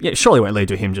lead to. Yeah, surely it won't lead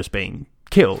to him just being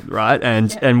killed, right?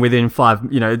 And within 5,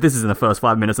 this is in the first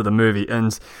 5 minutes of the movie,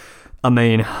 and I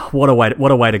mean, what a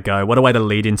way to go. What a way to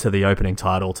lead into the opening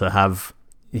title, to have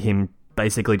him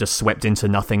basically just swept into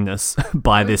nothingness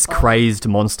by this crazed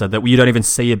monster that you don't even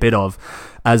see a bit of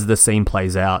as the scene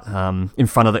plays out in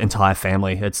front of the entire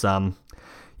family. It's wow.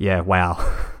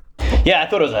 Yeah, I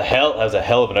thought it was a hell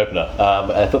of an opener.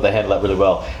 I thought they handled that really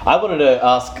well. I wanted to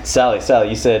ask Sally. Sally,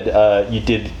 you said you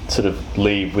did sort of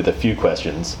leave with a few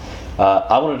questions.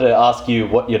 I wanted to ask you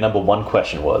what your number one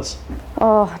question was.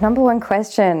 Oh, number one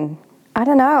question. I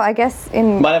don't know, I guess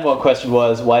My number one question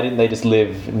was, why didn't they just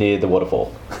live near the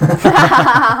waterfall?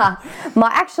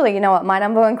 Actually, you know what? My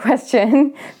number one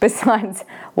question, besides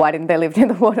why didn't they live near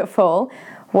the waterfall,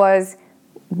 was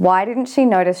why didn't she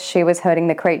notice she was hurting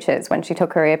the creatures when she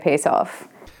took her earpiece off?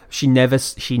 She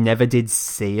never did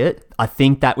see it. I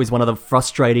think that was one of the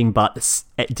frustrating, but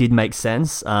it did make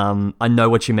sense. I know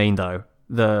what you mean, though.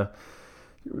 The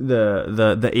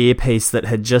earpiece that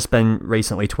had just been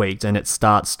recently tweaked, and it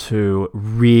starts to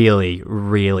really,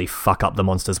 really fuck up the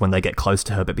monsters when they get close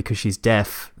to her. But because she's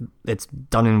deaf, it's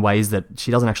done in ways that she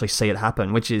doesn't actually see it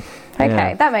happen, which is...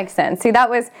 Okay, that makes sense. See,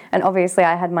 that was... And obviously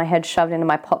I had my head shoved into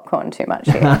my popcorn too much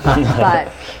here.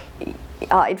 But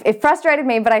it frustrated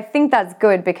me, but I think that's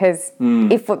good because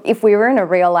if we were in a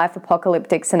real-life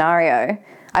apocalyptic scenario,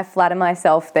 I flatter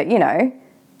myself that,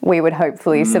 we would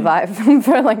hopefully survive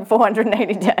for like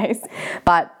 480 days,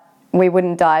 but we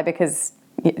wouldn't die because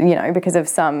of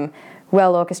some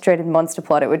well-orchestrated monster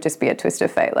plot. It would just be a twist of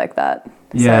fate like that.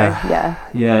 Yeah. So,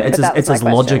 yeah. It's as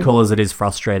logical as it is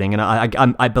frustrating, and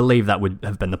I believe that would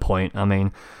have been the point. I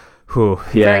mean, Whew,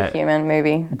 yeah. Very human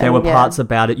movie. There were parts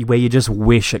about it where you just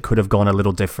wish it could have gone a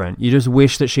little different. You just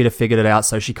wish that she'd have figured it out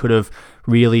so she could have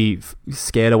really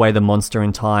scared away the monster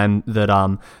in time, that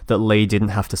Lee didn't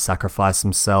have to sacrifice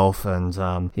himself. And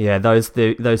those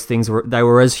things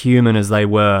were as human as they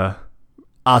were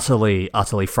utterly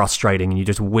frustrating, and you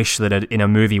just wish that in a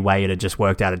movie way it had just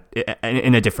worked out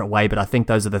in a different way. But I think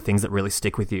those are the things that really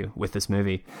stick with you with this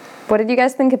movie. What did you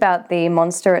guys think about the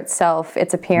monster itself,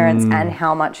 its appearance, and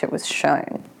how much it was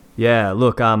shown? Yeah,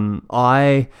 look,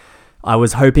 I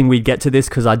was hoping we'd get to this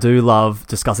because I do love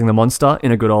discussing the monster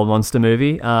in a good old monster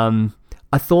movie.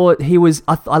 I thought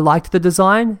I liked the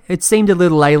design. It seemed a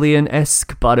little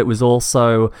alien-esque, but it was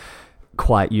also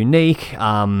quite unique.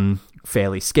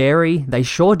 Fairly scary. They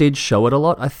sure did show it a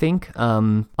lot, I think.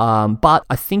 But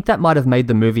I think that might have made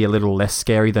the movie a little less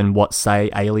scary than what, say,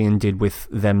 Alien did with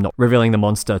them not revealing the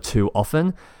monster too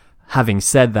often. Having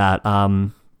said that,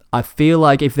 I feel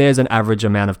like if there's an average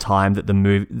amount of time that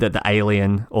the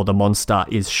alien or the monster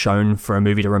is shown for a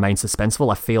movie to remain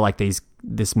suspenseful, I feel like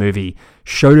this movie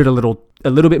showed it a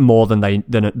little bit more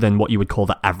than what you would call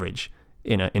the average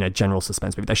in a general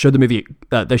suspense movie. They showed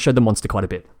the monster quite a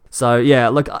bit. So yeah,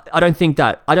 look, I don't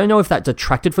know if that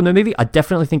detracted from the movie. I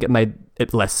definitely think it made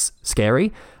it less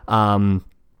scary.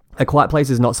 A Quiet Place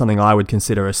is not something I would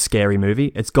consider a scary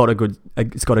movie. It's got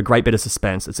a great bit of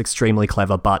suspense. It's extremely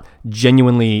clever, but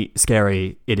genuinely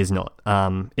scary it is not,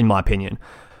 in my opinion.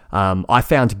 I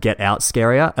found Get Out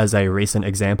scarier as a recent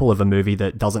example of a movie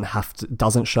that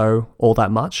doesn't show all that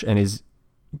much and is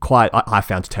I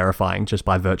found terrifying just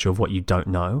by virtue of what you don't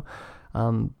know.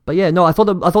 But yeah, no, I thought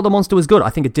the monster was good. I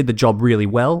think it did the job really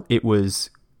well. It was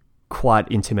quite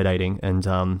intimidating, and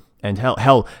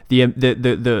hell,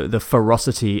 the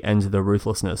ferocity and the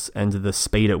ruthlessness and the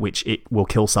speed at which it will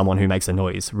kill someone who makes a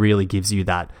noise really gives you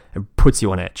that. It puts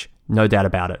you on edge, no doubt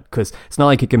about it. Because it's not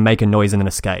like it can make a noise and then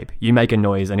escape. You make a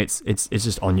noise and it's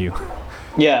just on you.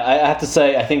 Yeah, I have to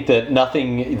say, I think that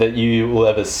nothing that you will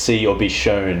ever see or be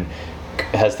shown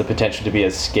has the potential to be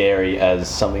as scary as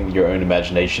something your own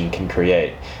imagination can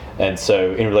create. And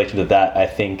so in relation to that, I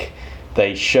think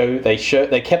they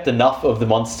kept enough of the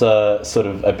monster sort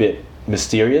of a bit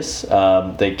mysterious.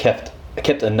 They kept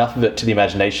enough of it to the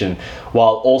imagination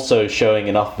while also showing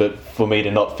enough of it for me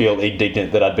to not feel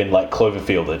indignant that I'd been like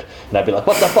Cloverfielded, and I'd be like,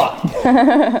 what the fuck?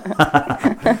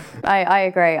 I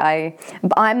agree.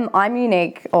 I'm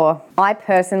unique, or I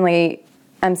personally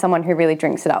am someone who really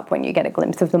drinks it up when you get a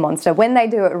glimpse of the monster, when they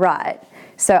do it right.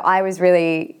 So I was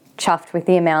really chuffed with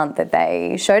the amount that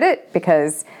they showed it,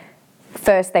 because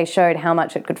first they showed how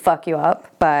much it could fuck you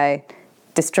up by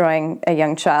destroying a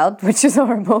young child, which is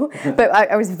horrible. But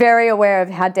I was very aware of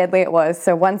how deadly it was.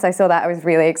 So once I saw that, I was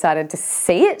really excited to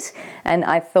see it, and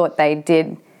I thought they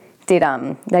did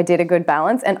a good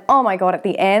balance. And oh my God, at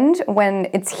the end, when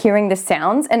it's hearing the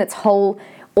sounds and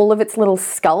all of its little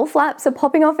skull flaps are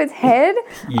popping off its head.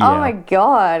 Yeah. Oh my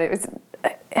God.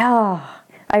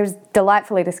 I was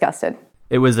delightfully disgusted.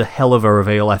 It was a hell of a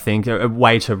reveal, I think. A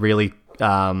way to really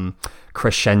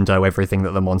crescendo everything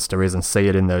that the monster is and see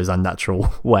it in those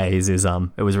unnatural ways it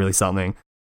was really something.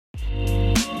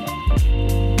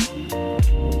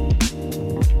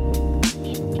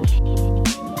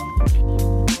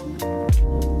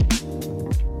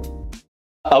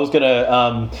 I was going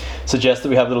to suggest that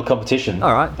we have a little competition.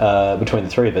 All right. Between the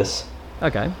three of us.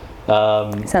 Okay.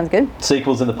 Sounds good.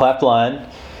 Sequels in the pipeline.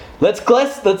 Let's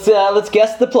guess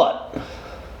the plot.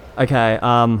 Okay.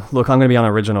 Look, I'm going to be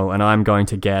unoriginal, and I'm going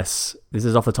to guess. This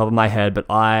is off the top of my head, but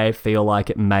I feel like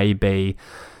it may be.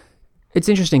 It's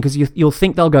interesting because you'll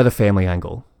think they'll go the family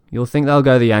angle. You'll think they'll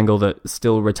go the angle that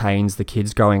still retains the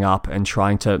kids growing up and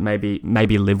trying to maybe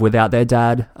live without their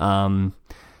dad.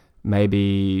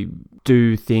 Maybe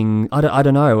do things. I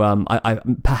don't know.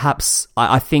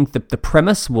 I think that the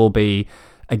premise will be,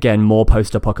 again, more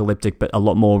post-apocalyptic, but a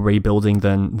lot more rebuilding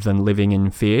than living in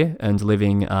fear and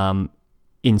living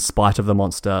in spite of the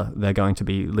monster. They're going to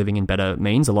be living in better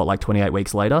means, a lot like 28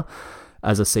 Weeks Later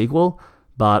as a sequel.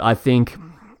 But I think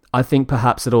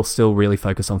perhaps it'll still really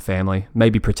focus on family,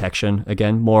 maybe protection,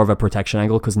 again, more of a protection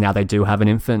angle, because now they do have an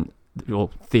infant.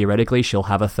 Well, theoretically, she'll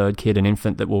have a third kid, an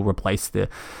infant that will replace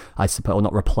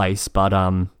not replace, but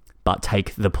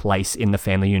take the place in the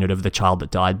family unit of the child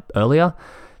that died earlier.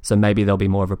 So maybe there'll be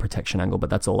more of a protection angle, but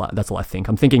that's all I think.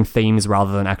 I'm thinking themes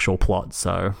rather than actual plot.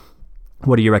 So,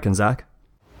 what do you reckon, Zach?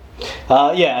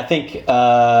 I think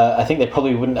they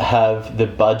probably wouldn't have the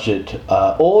budget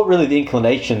or really the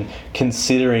inclination,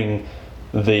 considering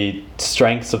the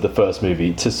strengths of the first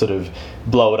movie, to sort of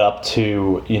blow it up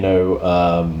to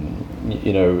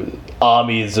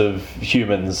armies of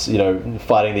humans,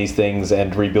 fighting these things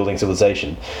and rebuilding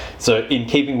civilization. So in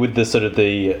keeping with the sort of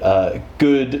the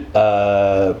good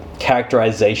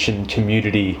characterization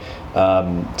community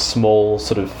small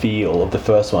sort of feel of the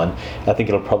first one, I think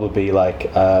it'll probably be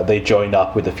like they joined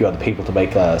up with a few other people to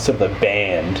make sort of a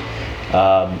band.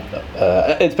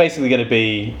 It's basically going to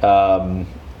be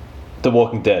The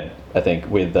Walking Dead, I think,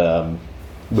 with sound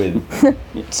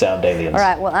aliens. All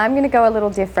right, well, I'm going to go a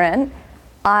little different.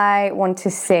 I want to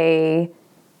see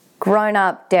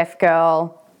grown-up deaf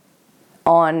girl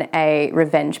on a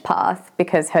revenge path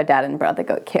because her dad and brother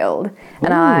got killed.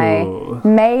 And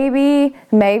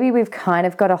maybe we've kind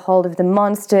of got a hold of the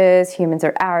monsters. Humans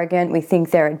are arrogant. We think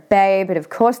they're at bay, but of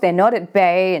course they're not at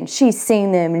bay, and she's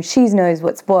seen them and she knows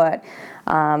what's what.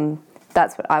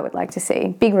 That's what I would like to see.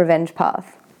 Big revenge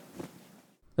path.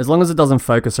 As long as it doesn't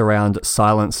focus around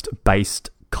silenced-based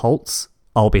cults,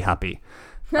 I'll be happy.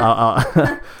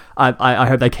 I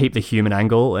hope they keep the human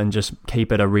angle and just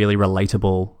keep it a really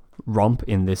relatable romp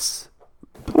in this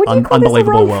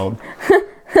unbelievable world.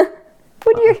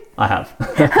 Would you? I have.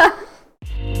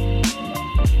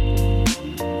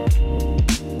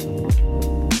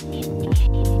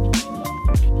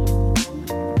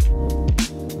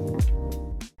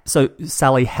 So,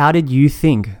 Sally, how did you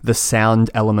think the sound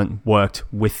element worked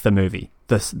with the movie?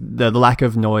 The lack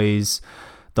of noise,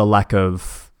 the lack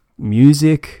of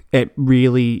music, it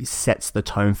really sets the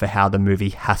tone for how the movie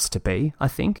has to be, I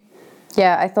think.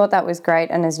 Yeah, I thought that was great.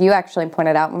 And as you actually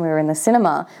pointed out when we were in the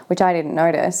cinema, which I didn't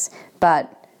notice,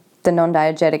 but the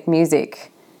non-diegetic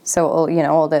music, so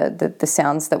all the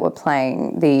sounds that were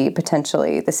playing,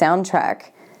 potentially the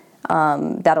soundtrack,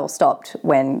 that all stopped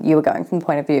when you were going from the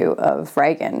point of view of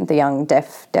Reagan, the young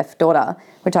deaf daughter,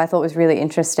 which I thought was really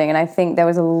interesting. And I think there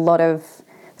were a lot of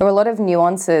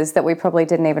nuances that we probably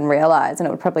didn't even realise, and it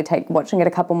would probably take watching it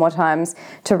a couple more times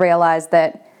to realise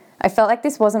that I felt like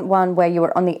this wasn't one where you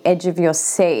were on the edge of your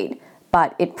seat,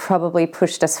 but it probably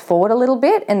pushed us forward a little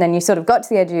bit, and then you sort of got to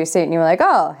the edge of your seat and you were like,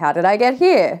 oh, how did I get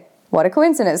here? What a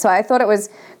coincidence. So I thought it was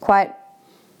quite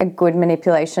a good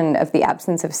manipulation of the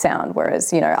absence of sound,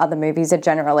 whereas, other movies are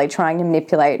generally trying to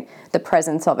manipulate the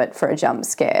presence of it for a jump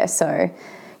scare. So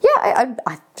yeah,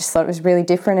 I just thought it was really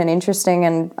different and interesting,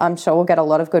 and I'm sure we'll get a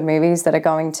lot of good movies that are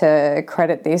going to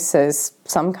credit this as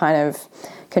some kind of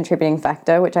contributing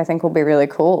factor, which I think will be really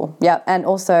cool. Yeah, and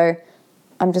also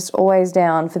I'm just always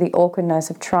down for the awkwardness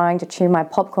of trying to chew my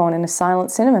popcorn in a silent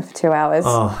cinema for 2 hours.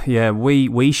 Oh, yeah,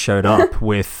 we showed up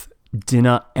with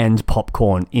dinner and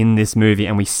popcorn in this movie,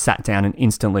 and we sat down and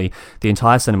instantly the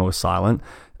entire cinema was silent.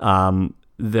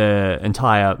 The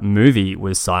entire movie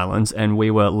was silent, and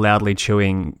we were loudly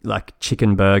chewing like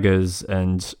chicken burgers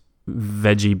and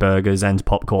veggie burgers and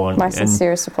popcorn. My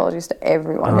sincerest apologies to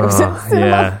everyone who was in the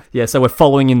cinema. Yeah. So we're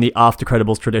following in the after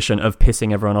credibles tradition of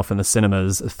pissing everyone off in the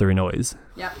cinemas through noise.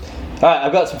 Yeah. All right,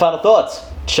 I've got some final thoughts.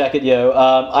 Check it, yo.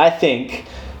 I think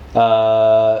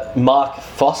Mark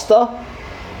Foster,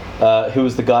 who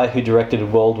was the guy who directed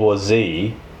World War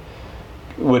Z,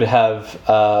 would have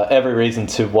every reason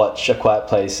to watch A Quiet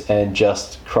Place and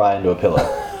just cry into a pillow.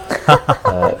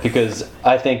 Because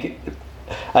I think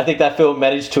that film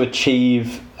managed to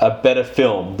achieve a better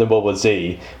film than World War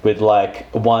Z with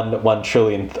like one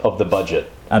trillionth of the budget.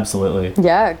 Absolutely.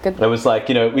 Yeah, good. It was like,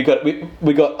 we got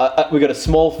a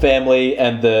small family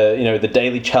and the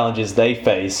daily challenges they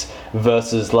face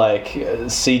versus like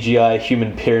CGI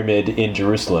human pyramid in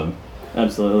Jerusalem.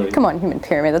 Absolutely. Come on, human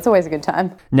pyramid. That's always a good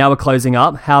time. Now we're closing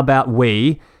up. How about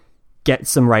we get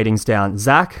some ratings down?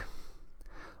 Zach,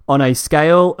 on a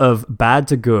scale of bad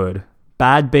to good,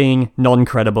 bad being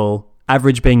non-credible,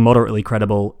 average being moderately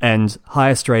credible, and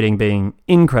highest rating being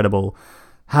incredible,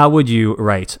 how would you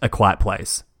rate A Quiet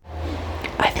Place?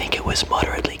 I think it was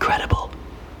moderately credible.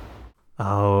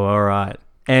 Oh, all right.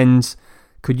 And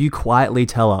could you quietly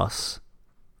tell us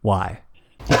why?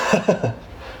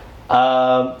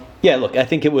 Yeah, look, I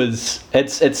think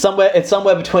it's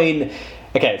somewhere between.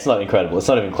 Okay, it's not incredible. It's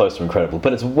not even close to incredible,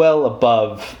 but it's well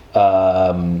above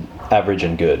average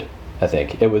and good. I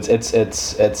think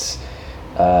it's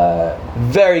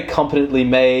very competently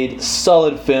made,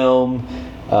 solid film.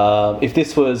 If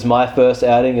this was my first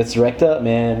outing as director,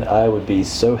 man, I would be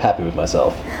so happy with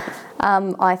myself.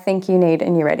 I think you need a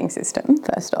new rating system,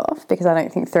 first off, because I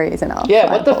don't think 3 is enough.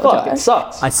 Yeah, what the fuck? It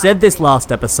sucks. I said this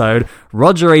last episode,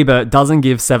 Roger Ebert doesn't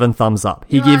give 7 thumbs up.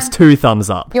 He gives 2 thumbs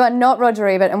up. You are not Roger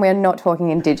Ebert, and we are not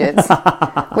talking in digits.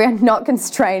 We are not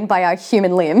constrained by our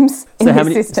human limbs in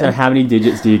this system. So how many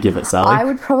digits do you give it, Sally? I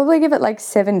would probably give it like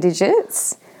 7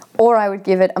 digits, or I would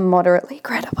give it a moderately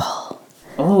credible.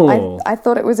 Oh. I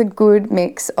thought it was a good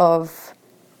mix of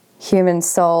human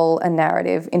soul and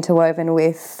narrative interwoven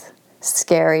with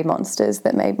scary monsters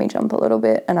that made me jump a little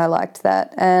bit, and I liked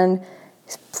that. And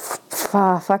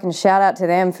fucking shout out to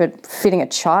them for fitting a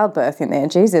childbirth in there.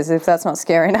 Jesus, if that's not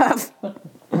scary enough.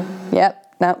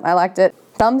 Yep, no, I liked it.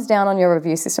 Thumbs down on your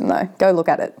review system though. Go look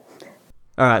at it.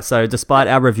 All right, so despite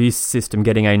our review system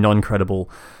getting a non-credible,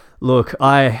 look,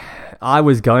 I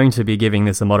was going to be giving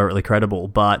this a moderately credible,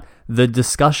 but the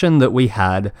discussion that we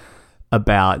had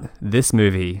about this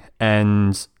movie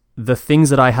and the things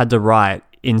that I had to write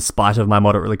in spite of my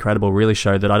moderately credible really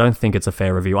showed that I don't think it's a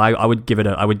fair review. I would give it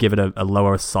a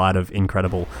lower side of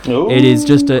incredible. Ooh. It's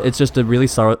just a really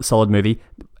solid movie.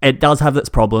 It does have its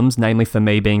problems, namely for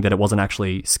me being that it wasn't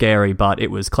actually scary, but it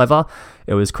was clever.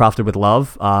 It was crafted with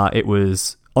love. It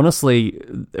was honestly,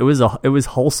 it was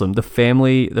wholesome.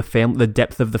 The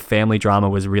depth of the family drama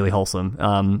was really wholesome.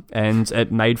 And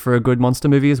it made for a good monster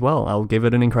movie as well. I'll give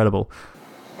it an incredible.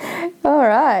 All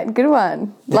right, good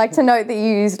one. Like to note that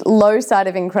you used low side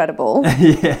of incredible.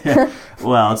 Yeah.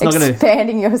 Well, it's not going to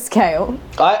expanding your scale.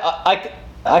 I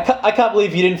can't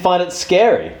believe you didn't find it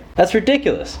scary. That's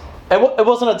ridiculous. It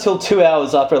wasn't until 2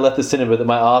 hours after I left the cinema that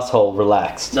my asshole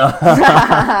relaxed.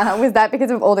 Was that because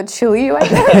of all the chili you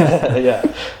ate? Yeah.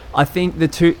 I think the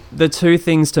two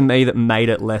things to me that made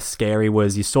it less scary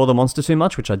was you saw the monster too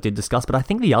much, which I did discuss, but I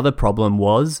think the other problem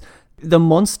was the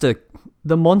monster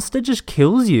just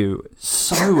kills you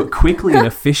so quickly and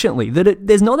efficiently that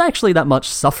there's not actually that much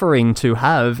suffering to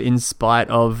have in spite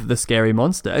of the scary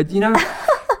monster. You know,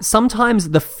 sometimes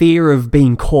the fear of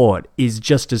being caught is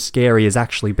just as scary as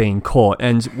actually being caught.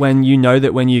 And when you know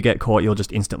that when you get caught, you'll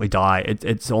just instantly die,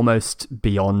 it's almost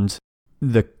beyond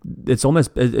it's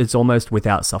almost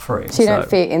without suffering. So you don't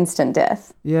fear instant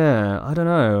death? Yeah, I don't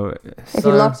know. If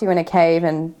he locked you in a cave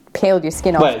and peeled your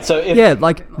skin off. Wait, so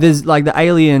like there's like the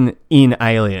alien in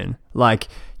Alien, like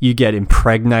you get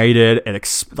impregnated and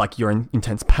like you're in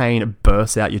intense pain, it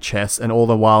bursts out your chest, and all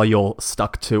the while you're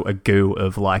stuck to a goo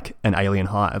of like an alien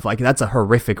hive. Like that's a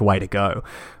horrific way to go.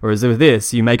 Whereas with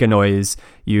this, you make a noise,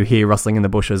 you hear rustling in the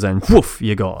bushes, and woof,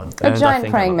 you're gone. A giant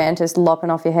praying mantis lopping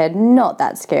off your head, not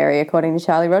that scary according to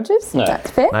Charlie Rogers. No.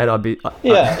 That's fair. Mate, I'd be...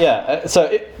 Yeah. So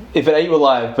if it ate you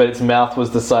alive, but its mouth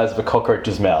was the size of a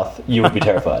cockroach's mouth, you would be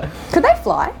terrified. Could they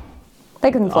fly?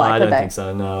 They couldn't fly, could they? I don't think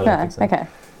so, no. I don't think so. Okay.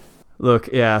 Look,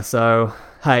 yeah, so,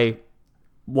 hey,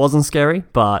 wasn't scary,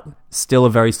 but still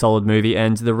a very solid movie,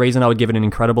 and the reason I would give it an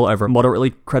incredible over moderately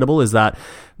credible is that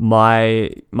my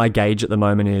gauge at the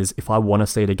moment is if I want to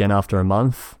see it again after a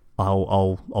month,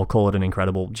 I'll call it an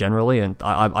incredible generally, and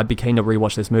I'd be keen to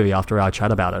rewatch this movie after our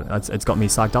chat about it. It's got me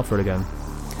psyched up for it again.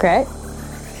 Great.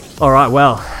 All right,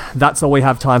 well, that's all we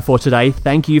have time for today.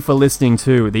 Thank you for listening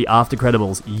to The After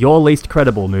Credibles, your least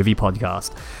credible movie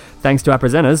podcast. Thanks to our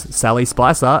presenters, Sally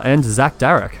Spicer and Zach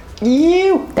Darrick.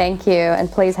 Thank you, and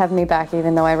please have me back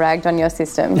even though I ragged on your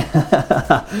system.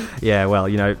 Yeah, well,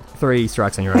 3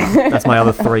 strikes on your own. That's my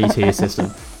other 3-tier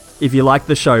system. If you like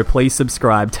the show, please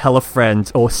subscribe, tell a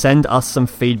friend, or send us some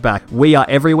feedback. We are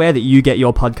everywhere that you get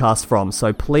your podcast from,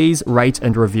 so please rate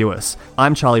and review us.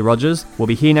 I'm Charlie Rogers. We'll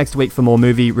be here next week for more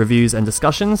movie reviews and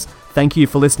discussions. Thank you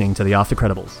for listening to The After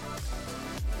Credibles.